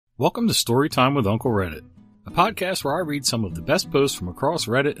Welcome to Storytime with Uncle Reddit, a podcast where I read some of the best posts from across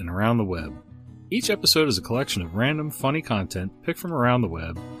Reddit and around the web. Each episode is a collection of random, funny content picked from around the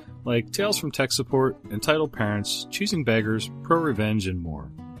web, like Tales from Tech Support, Entitled Parents, Choosing Beggars, Pro Revenge, and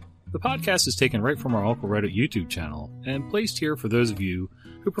more. The podcast is taken right from our Uncle Reddit YouTube channel, and placed here for those of you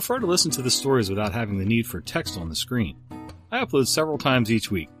who prefer to listen to the stories without having the need for text on the screen. I upload several times each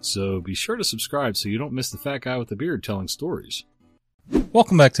week, so be sure to subscribe so you don't miss the fat guy with the beard telling stories.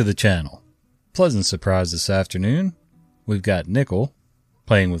 Welcome back to the channel. Pleasant surprise this afternoon. We've got Nickel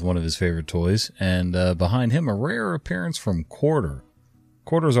playing with one of his favorite toys, and behind him a rare appearance from Quarter.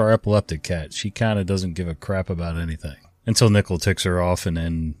 Quarter's our epileptic cat. She kind of doesn't give a crap about anything until Nickel ticks her off, and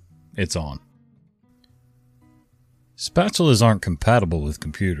then it's on. Spatulas aren't compatible with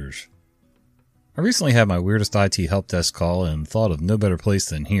computers. I recently had my weirdest IT help desk call and thought of no better place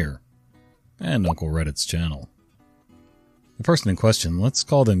than here, and Uncle Reddit's channel. The person in question, let's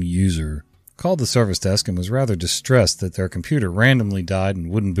call them User, called the service desk and was rather distressed that their computer randomly died and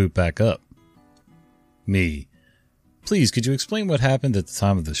wouldn't boot back up. Me. Please, could you explain what happened at the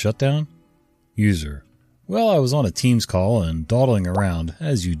time of the shutdown? User. Well, I was on a Teams call and dawdling around,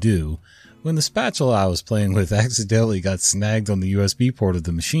 as you do, when the spatula I was playing with accidentally got snagged on the USB port of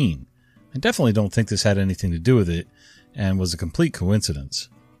the machine. I definitely don't think this had anything to do with it, and was a complete coincidence.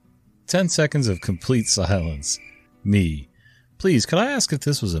 10 seconds of complete silence. Me. Please, could I ask if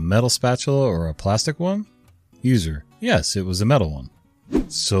this was a metal spatula or a plastic one? User. Yes, it was a metal one.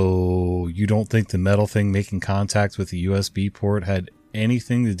 So, you don't think the metal thing making contact with the USB port had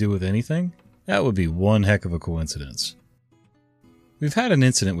anything to do with anything? That would be one heck of a coincidence. We've had an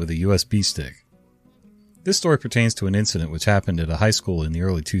incident with a USB stick. This story pertains to an incident which happened at a high school in the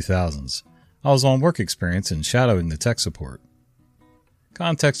early 2000s. I was on work experience and shadowing the tech support.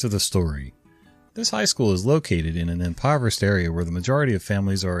 Context of the story. This high school is located in an impoverished area where the majority of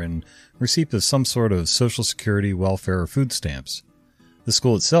families are in receipt of some sort of social security, welfare, or food stamps. The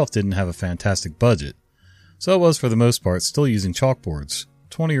school itself didn't have a fantastic budget, so it was for the most part still using chalkboards,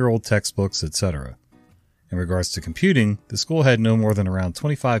 20-year-old textbooks, etc. In regards to computing, the school had no more than around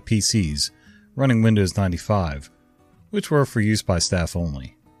 25 PCs running Windows 95, which were for use by staff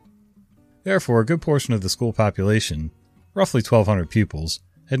only. Therefore, a good portion of the school population, roughly 1,200 pupils,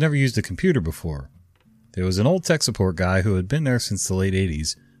 had never used a computer before. There was an old tech support guy who had been there since the late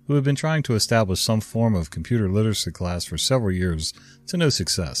 80s, who had been trying to establish some form of computer literacy class for several years to no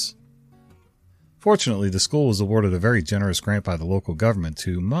success. Fortunately, the school was awarded a very generous grant by the local government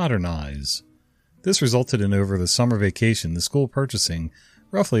to modernize. This resulted in over the summer vacation the school purchasing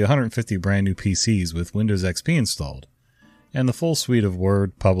roughly 150 brand new PCs with Windows XP installed, and the full suite of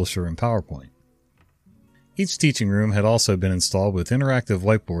Word, Publisher, and PowerPoint. Each teaching room had also been installed with interactive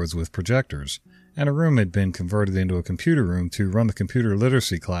whiteboards with projectors, and a room had been converted into a computer room to run the computer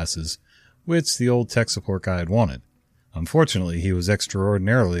literacy classes, which the old tech support guy had wanted. Unfortunately, he was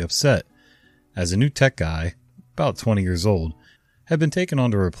extraordinarily upset, as a new tech guy, about 20 years old, had been taken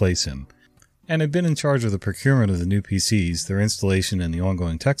on to replace him, and had been in charge of the procurement of the new PCs, their installation, and the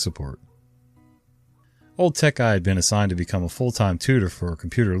ongoing tech support. Old tech guy had been assigned to become a full-time tutor for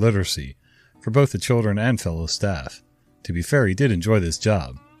computer literacy, for both the children and fellow staff. To be fair, he did enjoy this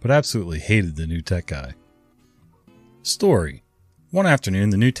job, but absolutely hated the new tech guy. Story. One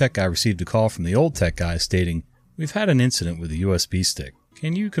afternoon, the new tech guy received a call from the old tech guy stating, "We've had an incident with a USB stick.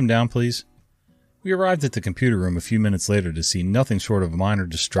 Can you come down, please?" We arrived at the computer room a few minutes later to see nothing short of minor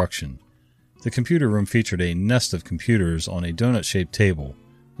destruction. The computer room featured a nest of computers on a donut-shaped table,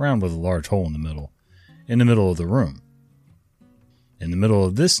 round with a large hole in the middle of the room. In the middle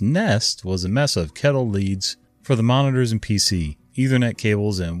of this nest was a mess of kettle leads for the monitors and PC, Ethernet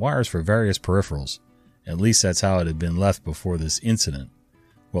cables, and wires for various peripherals. At least that's how it had been left before this incident.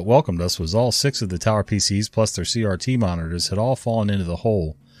 What welcomed us was all 6 of the tower PCs plus their CRT monitors had all fallen into the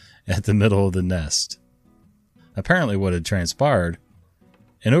hole at the middle of the nest. Apparently what had transpired,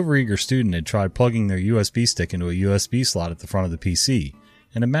 an overeager student had tried plugging their USB stick into a USB slot at the front of the PC,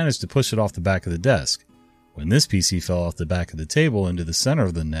 and had managed to push it off the back of the desk. When this PC fell off the back of the table into the center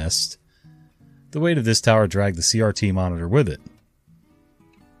of the nest, the weight of this tower dragged the CRT monitor with it.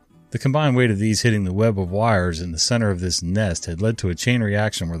 The combined weight of these hitting the web of wires in the center of this nest had led to a chain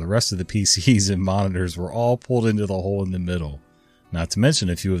reaction where the rest of the PCs and monitors were all pulled into the hole in the middle, not to mention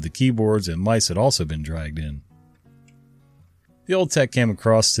a few of the keyboards and mice had also been dragged in. The old tech came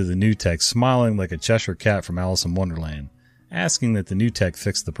across to the new tech smiling like a Cheshire cat from Alice in Wonderland, asking that the new tech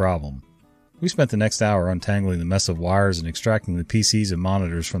fix the problem. We spent the next hour untangling the mess of wires and extracting the PCs and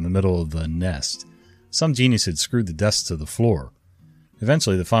monitors from the middle of the nest. Some genius had screwed the desks to the floor.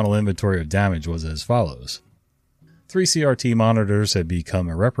 Eventually, the final inventory of damage was as follows. 3 CRT monitors had become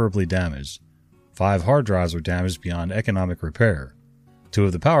irreparably damaged. 5 hard drives were damaged beyond economic repair. 2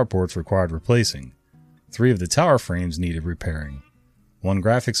 of the power ports required replacing. 3 of the tower frames needed repairing. 1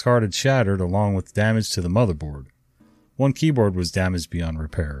 graphics card had shattered along with damage to the motherboard. 1 keyboard was damaged beyond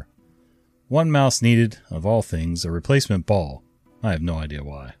repair. 1 mouse needed, of all things, a replacement ball. I have no idea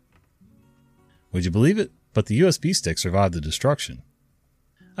why. Would you believe it? But the USB stick survived the destruction.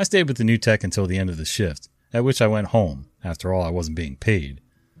 I stayed with the new tech until the end of the shift, at which I went home. After all, I wasn't being paid.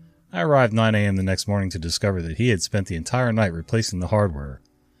 I arrived 9 a.m. the next morning to discover that he had spent the entire night replacing the hardware.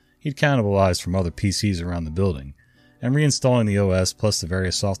 He'd cannibalized from other PCs around the building, and reinstalling the OS plus the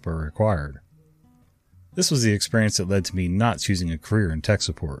various software required. This was the experience that led to me not choosing a career in tech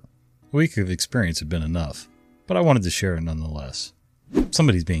support. A week of experience had been enough, but I wanted to share it nonetheless.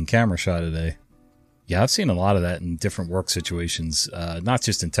 Somebody's being camera shy today. Yeah, I've seen a lot of that in different work situations, not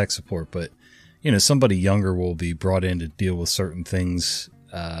just in tech support, but somebody younger will be brought in to deal with certain things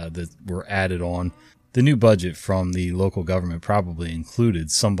that were added on. The new budget from the local government probably included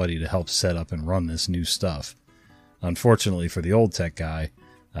somebody to help set up and run this new stuff. Unfortunately for the old tech guy,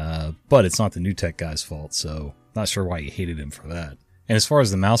 but it's not the new tech guy's fault, so not sure why you hated him for that. And as far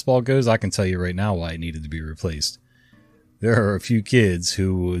as the mouse ball goes, I can tell you right now why it needed to be replaced. There are a few kids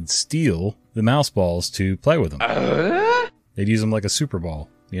who would steal the mouse balls to play with them. They'd use them like a Super Ball,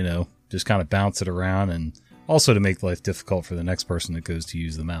 just kind of bounce it around, and also to make life difficult for the next person that goes to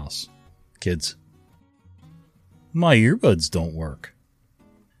use the mouse. Kids. My earbuds don't work.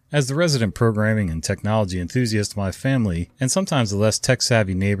 As the resident programming and technology enthusiast of my family, and sometimes the less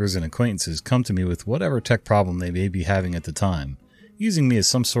tech-savvy neighbors and acquaintances come to me with whatever tech problem they may be having at the time, using me as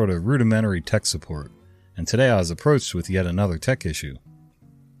some sort of rudimentary tech support, and today I was approached with yet another tech issue.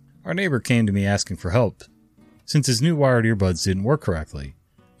 Our neighbor came to me asking for help, since his new wired earbuds didn't work correctly.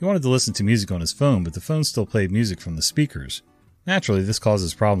 He wanted to listen to music on his phone, but the phone still played music from the speakers. Naturally, this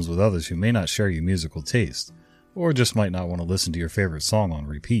causes problems with others who may not share your musical taste, or just might not want to listen to your favorite song on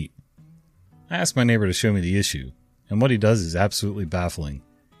repeat. I asked my neighbor to show me the issue, and what he does is absolutely baffling.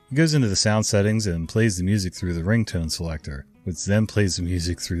 He goes into the sound settings and plays the music through the ringtone selector, which then plays the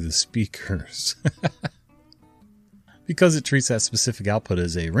music through the speakers. Because it treats that specific output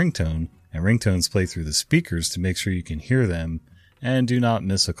as a ringtone, and ringtones play through the speakers to make sure you can hear them and do not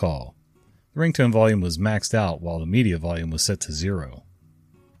miss a call. The ringtone volume was maxed out while the media volume was set to 0.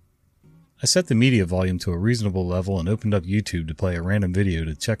 I set the media volume to a reasonable level and opened up YouTube to play a random video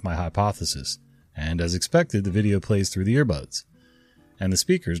to check my hypothesis, and as expected, the video plays through the earbuds, and the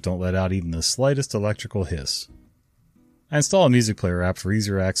speakers don't let out even the slightest electrical hiss. I install a music player app for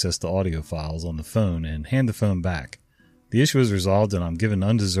easier access to audio files on the phone and hand the phone back. The issue is resolved and I'm given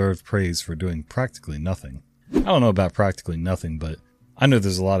undeserved praise for doing practically nothing. I don't know about practically nothing, but I know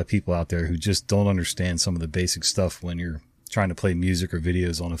there's a lot of people out there who just don't understand some of the basic stuff when you're trying to play music or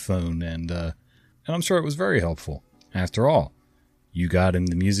videos on a phone, and I'm sure it was very helpful. After all, you got him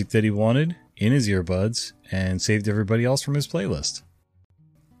the music that he wanted in his earbuds and saved everybody else from his playlist.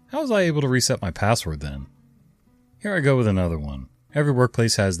 How was I able to reset my password then? Here I go with another one. Every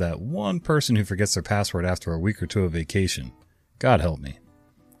workplace has that one person who forgets their password after a week or two of vacation. God help me.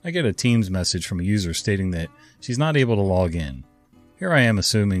 I get a Teams message from a user stating that she's not able to log in. Here I am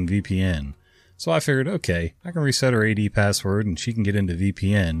assuming VPN. So I figured, okay, I can reset her AD password and she can get into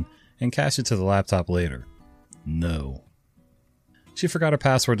VPN and cache it to the laptop later. No. She forgot her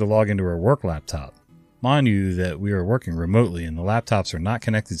password to log into her work laptop. Mind you that we are working remotely and the laptops are not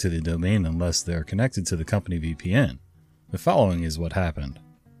connected to the domain unless they're connected to the company VPN. The following is what happened.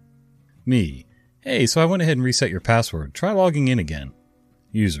 Me. Hey, so I went ahead and reset your password. Try logging in again.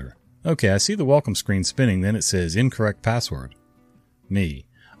 User. Okay, I see the welcome screen spinning, then it says incorrect password. Me.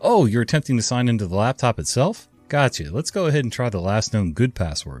 Oh, you're attempting to sign into the laptop itself? Gotcha. Let's go ahead and try the last known good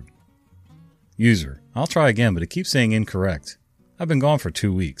password. User. I'll try again, but it keeps saying incorrect. I've been gone for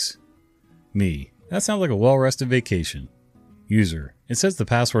 2 weeks. Me. That sounds like a well-rested vacation. User. It says the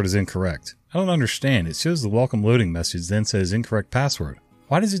password is incorrect. I don't understand. It shows the welcome loading message, then says incorrect password.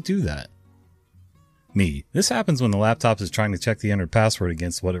 Why does it do that? Me. This happens when the laptop is trying to check the entered password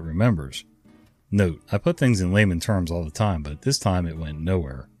against what it remembers. Note, I put things in layman terms all the time, but this time it went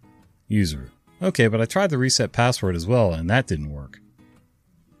nowhere. User. Okay, but I tried the reset password as well, and that didn't work.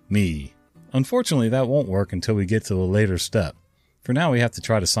 Me. Unfortunately, that won't work until we get to the later step. For now, we have to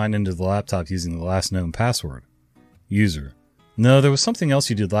try to sign into the laptop using the last known password. User. No, there was something else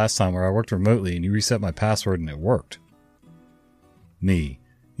you did last time where I worked remotely and you reset my password and it worked. Me.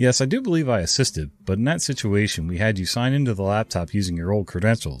 Yes, I do believe I assisted, but in that situation, we had you sign into the laptop using your old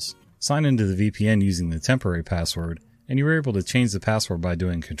credentials, sign into the VPN using the temporary password, and you were able to change the password by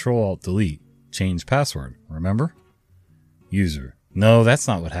doing Ctrl-Alt-Delete, change password, remember? User: No, that's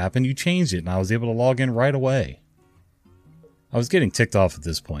not what happened. You changed it and I was able to log in right away. I was getting ticked off at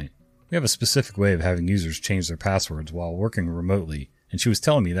this point. We have a specific way of having users change their passwords while working remotely, and she was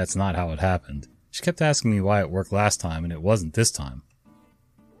telling me that's not how it happened. She kept asking me why it worked last time and it wasn't this time.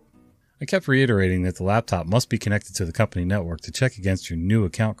 I kept reiterating that the laptop must be connected to the company network to check against your new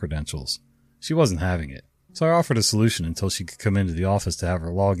account credentials. She wasn't having it, so I offered a solution until she could come into the office to have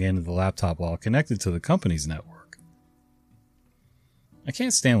her log into the laptop while connected to the company's network. I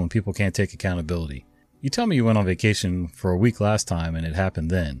can't stand when people can't take accountability. You tell me you went on vacation for a week last time and it happened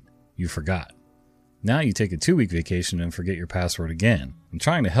then. You forgot. Now you take a 2-week vacation and forget your password again. I'm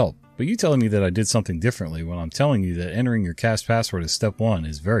trying to help, but you telling me that I did something differently when I'm telling you that entering your cached password as step 1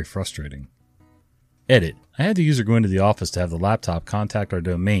 is very frustrating. Edit. I had the user go into the office to have the laptop contact our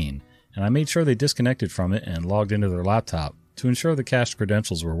domain, and I made sure they disconnected from it and logged into their laptop to ensure the cached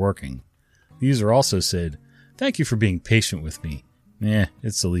credentials were working. The user also said, "Thank you for being patient with me."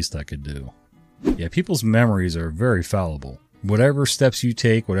 It's the least I could do. Yeah, people's memories are very fallible. Whatever steps you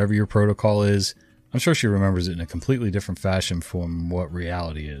take, whatever your protocol is, I'm sure she remembers it in a completely different fashion from what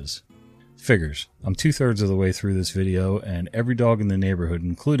reality is. Figures. I'm 2/3 of the way through this video, and every dog in the neighborhood,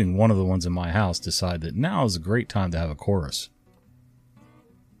 including one of the ones in my house, decide that now is a great time to have a chorus.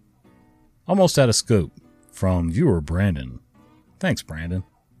 Almost out of scope. From viewer Brandon. Thanks, Brandon.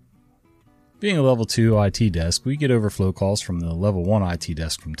 Being a level 2 IT desk, we get overflow calls from the level 1 IT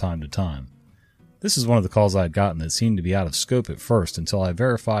desk from time to time. This is one of the calls I had gotten that seemed to be out of scope at first until I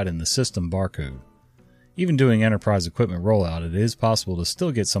verified in the system barcode. Even doing enterprise equipment rollout, it is possible to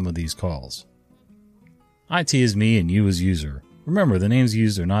still get some of these calls. IT is me and you is user. Remember, the names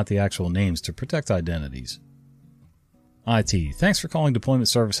used are not the actual names to protect identities. IT, thanks for calling Deployment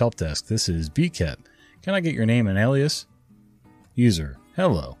Service Help Desk. This is BKEP. Can I get your name and alias? User,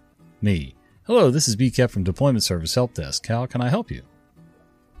 hello. Me, hello, this is BKEP from Deployment Service Help Desk. How can I help you?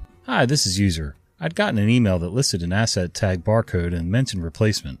 Hi, this is user. I'd gotten an email that listed an asset tag barcode and mentioned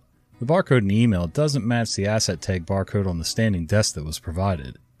replacement. The barcode in the email doesn't match the asset tag barcode on the standing desk that was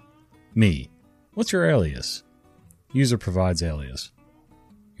provided. Me, what's your alias? User provides alias.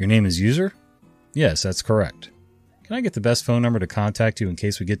 Your name is user? Yes, that's correct. Can I get the best phone number to contact you in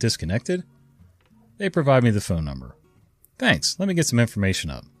case we get disconnected? They provide me the phone number. Thanks, let me get some information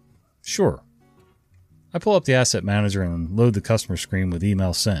up. Sure. I pull up the asset manager and load the customer screen with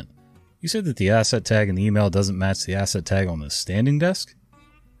email sent. You said that the asset tag in the email doesn't match the asset tag on the standing desk?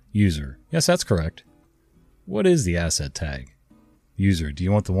 User, yes, that's correct. What is the asset tag? User, do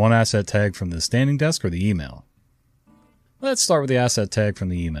you want the one asset tag from the standing desk or the email? Let's start with the asset tag from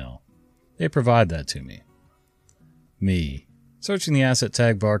the email. They provide that to me. Me, searching the asset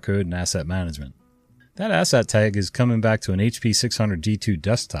tag barcode in asset management. That asset tag is coming back to an HP 600 G2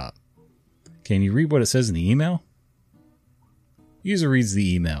 desktop. Can you read what it says in the email? User reads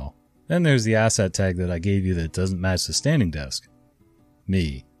the email. Then there's the asset tag that I gave you that doesn't match the standing desk.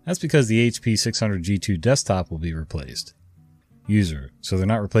 Me, that's because the HP 600 G2 desktop will be replaced. User, so they're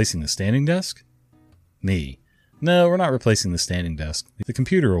not replacing the standing desk? Me, no, we're not replacing the standing desk. The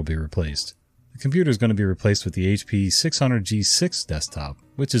computer will be replaced. The computer is going to be replaced with the HP 600 G6 desktop,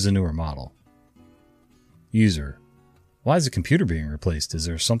 which is a newer model. User, why is the computer being replaced? Is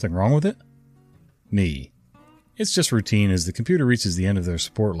there something wrong with it? Me, it's just routine. As the computer reaches the end of their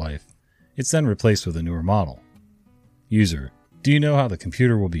support life, it's then replaced with a newer model. User, do you know how the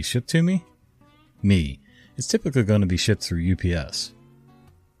computer will be shipped to me? Me, it's typically going to be shipped through UPS.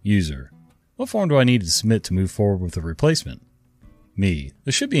 User, what form do I need to submit to move forward with the replacement? Me,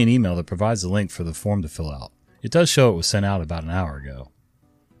 there should be an email that provides the link for the form to fill out. It does show it was sent out about an hour ago.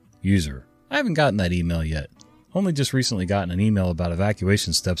 User, I haven't gotten that email yet. Only just recently gotten an email about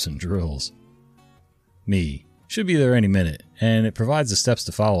evacuation steps and drills. Me, should be there any minute, and it provides the steps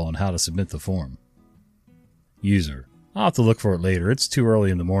to follow on how to submit the form. User, I'll have to look for it later. It's too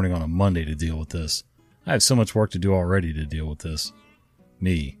early in the morning on a Monday to deal with this. I have so much work to do already to deal with this.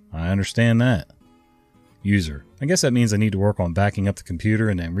 Me, I understand that. User, I guess that means I need to work on backing up the computer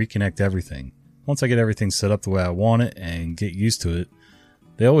and then reconnect everything. Once I get everything set up the way I want it and get used to it,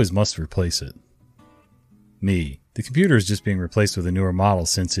 they always must replace it. Me, the computer is just being replaced with a newer model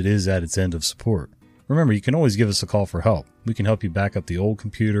since it is at its end of support. Remember, you can always give us a call for help. We can help you back up the old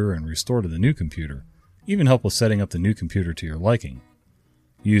computer and restore to the new computer. Even help with setting up the new computer to your liking.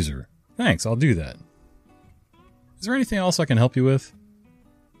 User, thanks, I'll do that. Is there anything else I can help you with?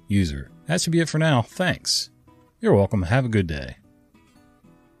 User, that should be it for now, thanks. You're welcome, have a good day.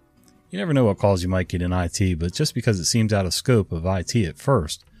 You never know what calls you might get in IT, but just because it seems out of scope of IT at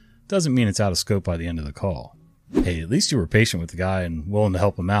first, doesn't mean it's out of scope by the end of the call. Hey, at least you were patient with the guy and willing to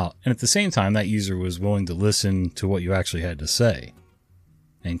help him out, and at the same time that user was willing to listen to what you actually had to say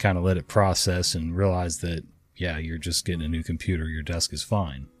and kind of let it process and realize that, yeah, you're just getting a new computer, your desk is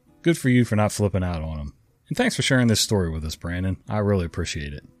fine. Good for you for not flipping out on him. And thanks for sharing this story with us, Brandon. I really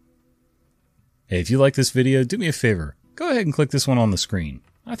appreciate it. Hey, if you like this video, do me a favor. Go ahead and click this one on the screen.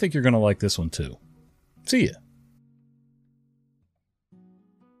 I think you're going to like this one too. See ya.